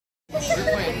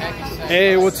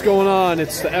Hey, what's going on?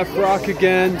 It's the F-Rock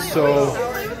again. So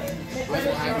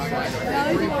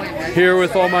here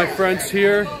with all my friends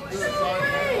here.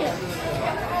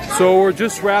 So we're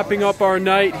just wrapping up our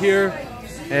night here,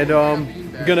 and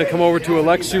I'm gonna come over to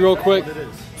Alexi real quick.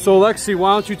 So Alexi,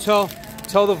 why don't you tell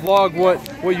the vlog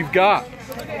what you've got?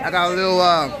 I got a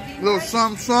little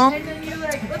something.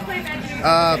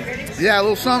 Yeah, a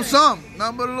little something.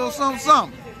 Nothing but a little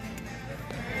something.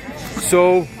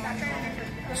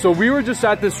 So we were just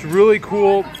at this really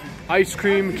cool ice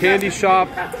cream candy shop.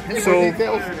 So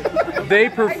they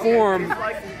perform.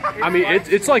 I mean,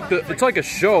 it's like a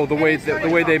show the way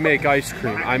they make ice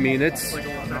cream. I mean, it's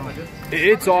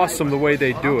awesome the way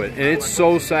they do it, and it's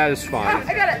so satisfying.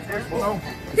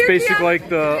 It's basically like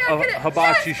the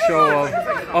hibachi show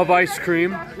of ice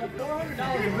cream.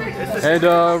 And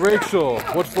Rachel,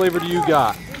 what flavor do you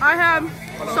got? I have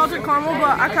salted caramel,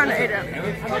 but I kind of ate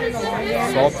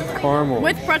it. Salted caramel.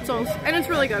 With pretzels, and it's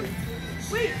really good.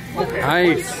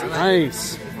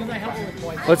 Nice.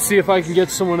 Let's see if I can get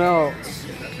someone else.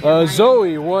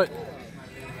 Zoe, what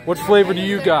flavor do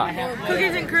you got?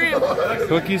 Cookies and cream.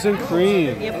 Cookies and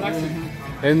cream.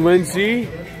 And Lindsay?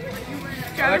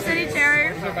 Traverse City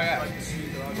cherry.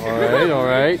 All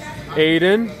right.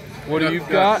 Aiden, what do you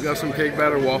got? Got some cake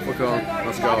batter waffle cone.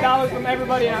 Let's go.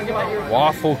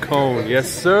 Waffle cone, yes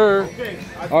sir.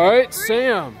 All right,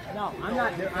 Sam. No, I'm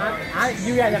not.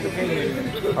 You guys have to pay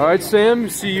me. All right, Sam.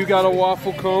 See, you got a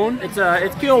waffle cone. It's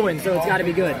Kilwin, so it's got to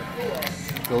be good.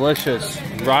 Delicious.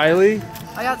 Riley.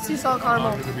 I got sea salt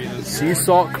caramel. Sea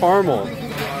salt caramel.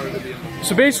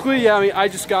 So basically, yeah, I mean, I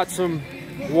just got some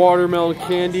watermelon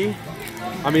candy.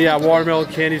 I mean, yeah, watermelon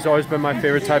candy's always been my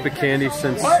favorite type of candy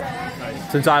since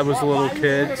I was a little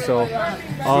kid. So,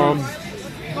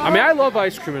 I mean, I love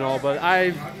ice cream and all, but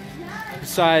I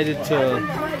decided to.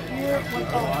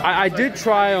 I did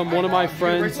try one of my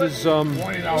friends'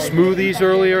 smoothies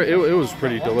earlier. It was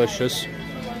pretty delicious.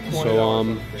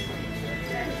 So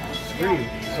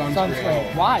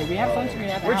Sunscreen. Why? We have sunscreen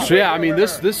at the house. So yeah, I mean,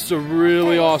 this is a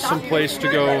really awesome place to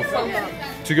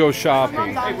go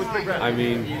shopping. I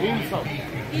mean,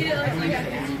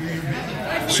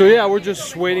 so yeah, we're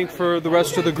just waiting for the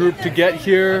rest of the group to get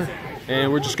here,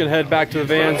 and we're just gonna head back to the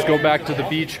vans, go back to the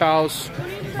beach house.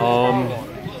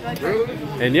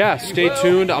 And yeah, stay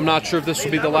tuned. I'm not sure if this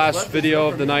will be the last video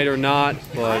of the night or not,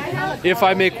 but if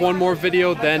I make one more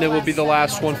video, then it will be the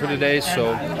last one for today.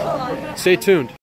 So stay tuned.